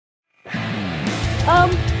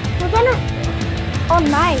We're gonna. Oh,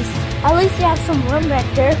 nice. At least you have some room back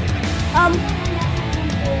there.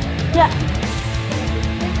 Yeah.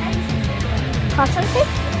 Concentrate?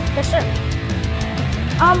 Yes, sir.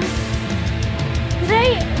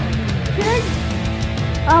 Today's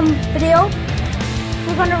video,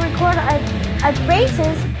 we're gonna record our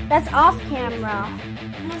races that's off camera.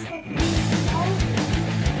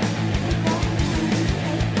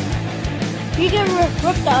 You can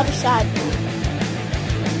rip the other side.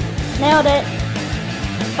 Nailed it.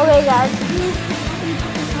 Okay, guys.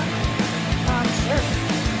 Sure.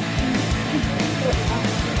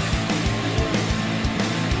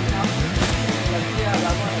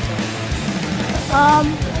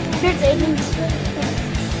 Here's Aiden's.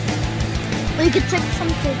 We could take some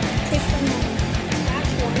tape from that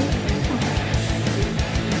one.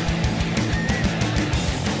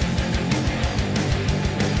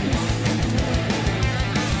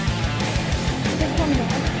 This one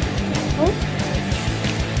there. Oh.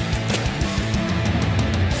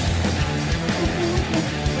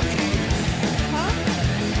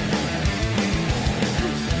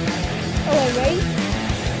 Okay, ready?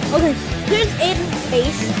 Okay, here's Aiden's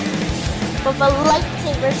face with a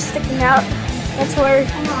lightsaber sticking out. That's where.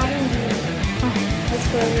 That's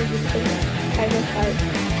where we kind of fight.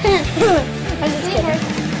 I'm just kidding.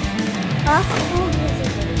 Huh?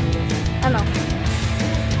 I know.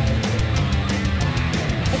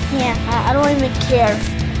 I can't. I don't even care.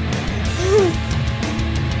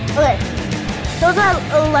 Okay. Those are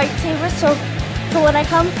lightsabers, so when I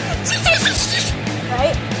come,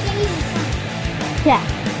 right? Yeah.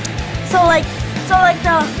 So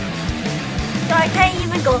I can't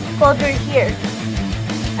even go through here.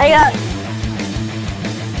 I got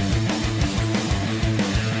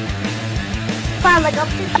fine, like up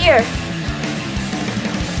to here.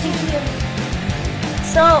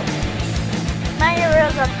 So my area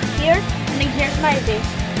is up here, and then here's my base.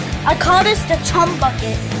 I call this the chum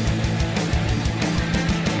bucket.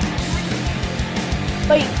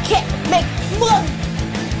 But you can't make one.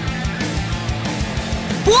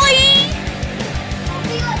 Boy!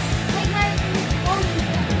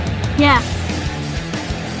 Yeah.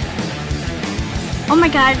 Oh my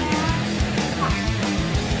god.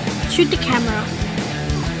 Shoot the camera.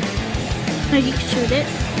 No, you can shoot it.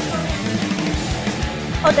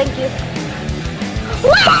 Oh, thank you.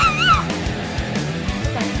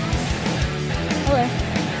 Okay.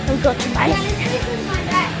 We'll go to my.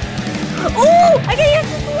 Oh! I can use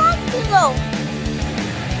this lobster though!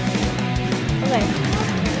 Okay.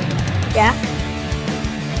 Yeah.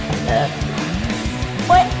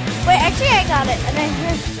 Wait, actually I got it. And then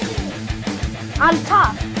here's on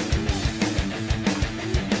top.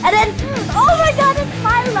 And then, oh my god, it's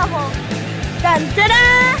my level. Dun da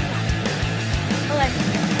da! Okay,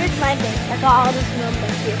 here's my thing. I got all this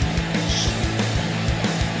movement here.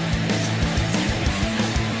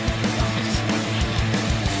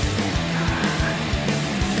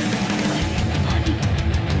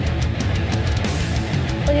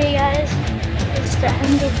 Okay guys, it's the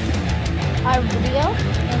end of our video,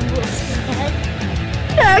 and we'll see you guys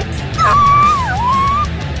next time.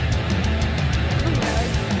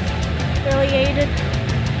 Really Aiden.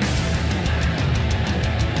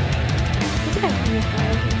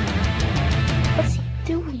 What's he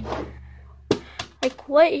doing? Like,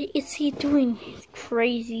 what is he doing? He's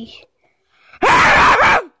crazy.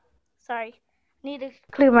 Sorry, need to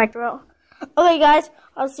clear my throat. Okay guys,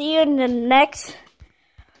 I'll see you in the next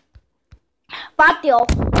video.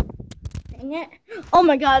 Dang it. Oh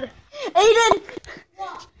my god. Aiden!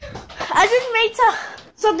 I just made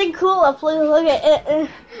something cool up. Look at it.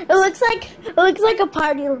 It looks like a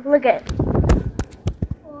party. Look at it.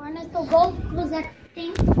 Was that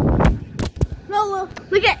thing? No,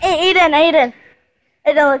 look at Aiden. Aiden,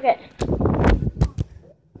 look at it.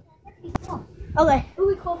 Okay. It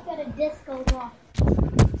would be cool if a disco off.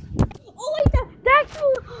 Oh wait, that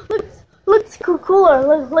looks cooler.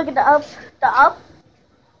 Look at the up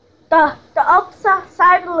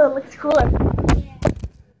side looks cooler.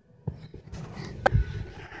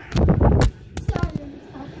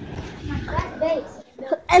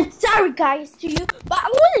 And sorry guys to you, but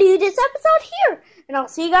I'm gonna leave this episode here, and I'll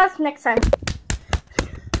see you guys next time.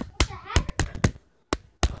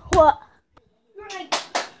 What?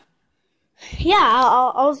 Yeah,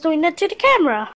 I was doing that to the camera.